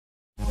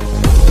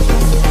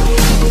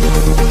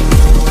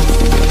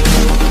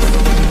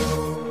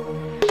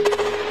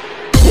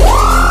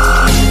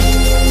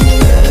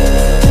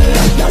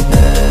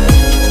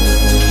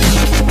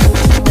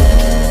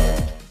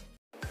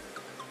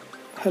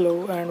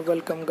and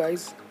welcome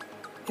guys.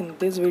 In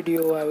this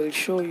video I will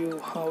show you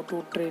how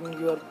to train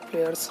your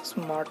players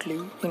smartly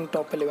in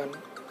top 11,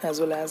 as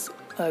well as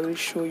I will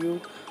show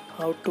you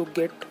how to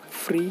get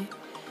free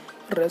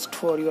rest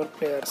for your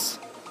players.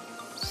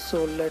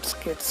 So let's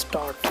get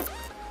started.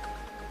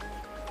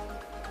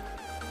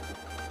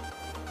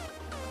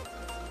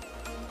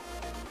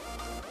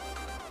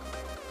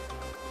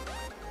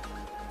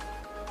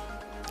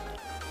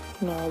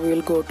 Now we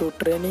will go to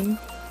training.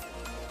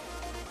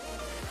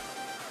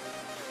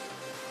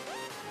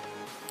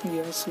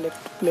 Here select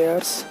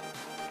players.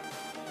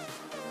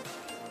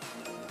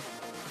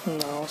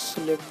 Now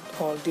select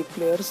all the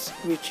players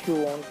which you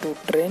want to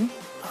train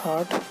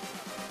hard.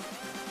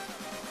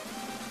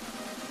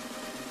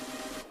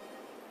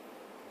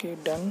 Okay,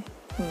 done.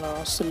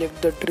 Now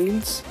select the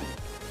drills.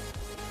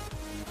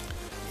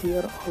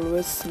 Here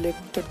always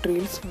select the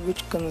drills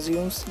which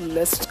consumes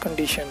less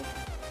condition,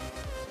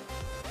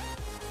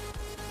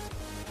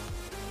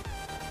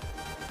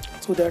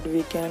 so that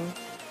we can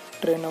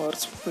train our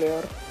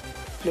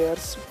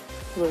players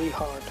very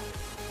hard.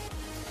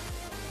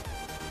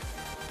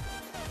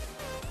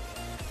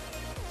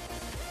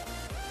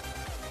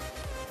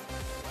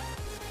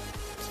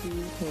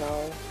 See,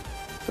 now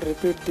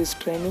repeat this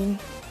training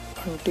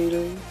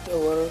until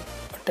our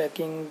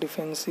attacking,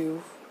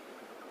 defensive,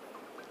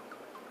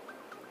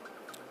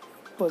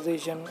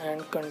 position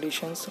and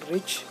conditions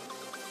reach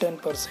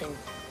 10%.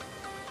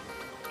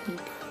 You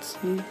can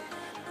see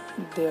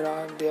they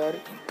are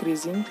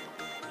increasing.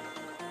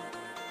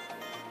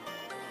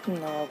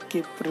 Now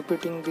keep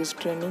repeating this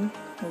training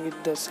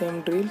with the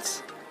same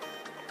drills.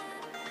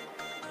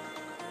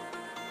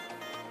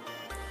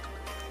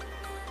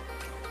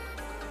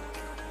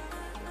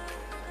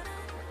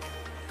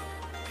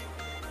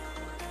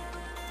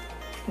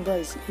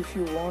 Guys, if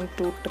you want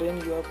to train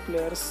your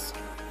players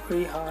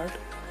very hard,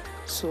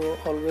 so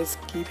always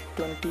keep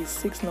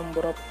 26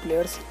 number of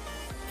players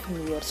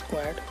in your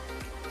squad,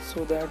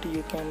 so that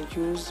you can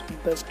use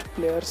best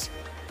players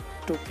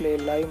to play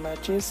live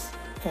matches,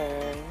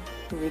 and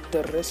with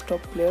the rest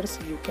of players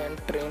you can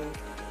train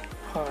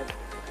hard.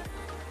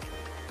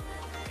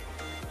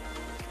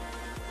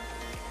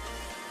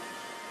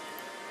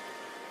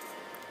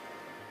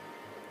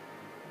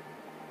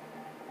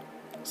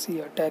 See,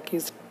 attack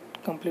is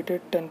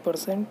completed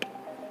 10%.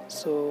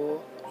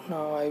 So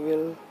now I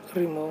will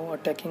remove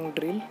attacking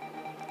drill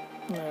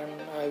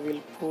and I will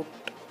put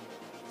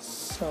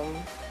some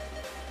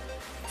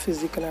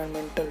physical and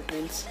mental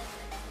drills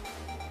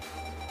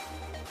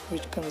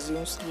which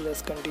consumes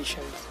less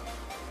conditions.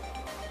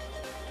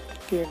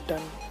 Okay,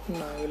 done.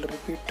 Now I will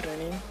repeat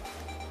training.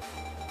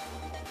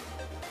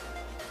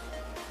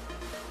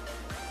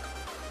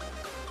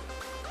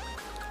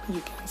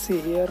 You can see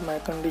here my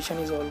condition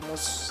is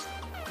almost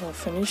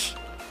finished,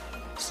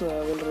 so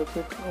I will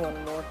repeat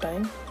one more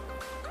time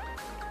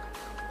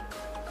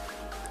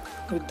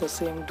with the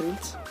same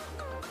drills.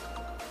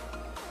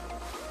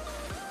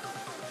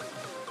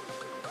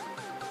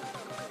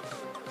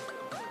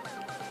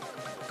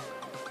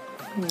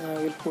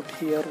 I will put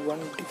here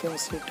one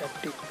defensive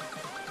tactic.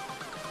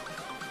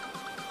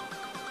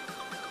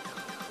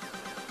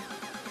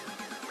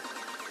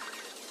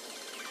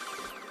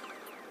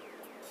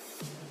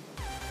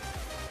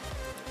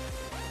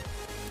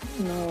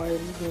 Now I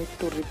need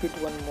to repeat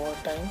one more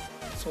time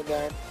so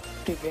that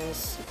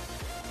defense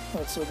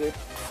also get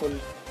full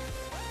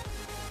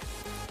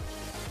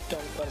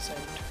 10%.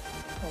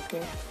 Okay,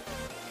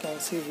 you can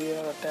see here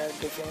attack,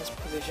 defense,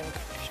 position,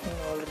 condition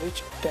all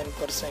reach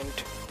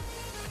 10%.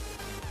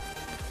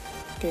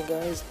 Okay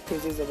guys,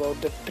 this is about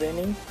the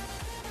training.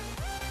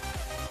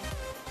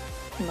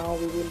 Now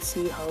we will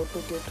see how to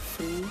get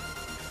free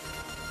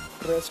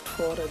rest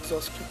for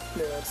exhausted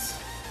players.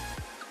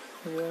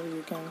 Here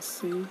you can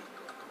see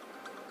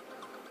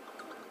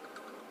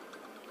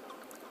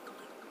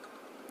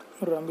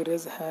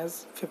Ramirez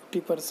has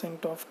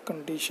 50% of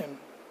condition.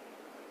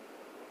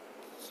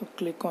 So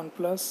click on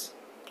plus,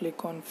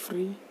 click on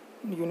free.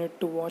 You need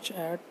to watch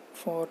ad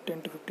for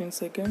 10 to 15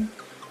 seconds,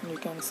 and you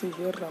can see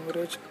here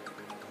Ramirez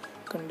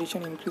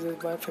condition increases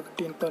by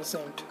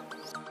 15%.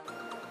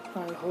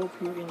 I hope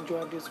you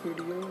enjoyed this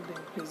video.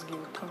 Then please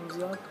give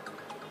thumbs up,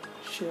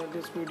 share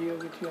this video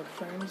with your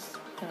friends,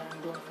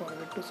 and don't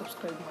forget to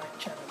subscribe my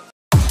channel.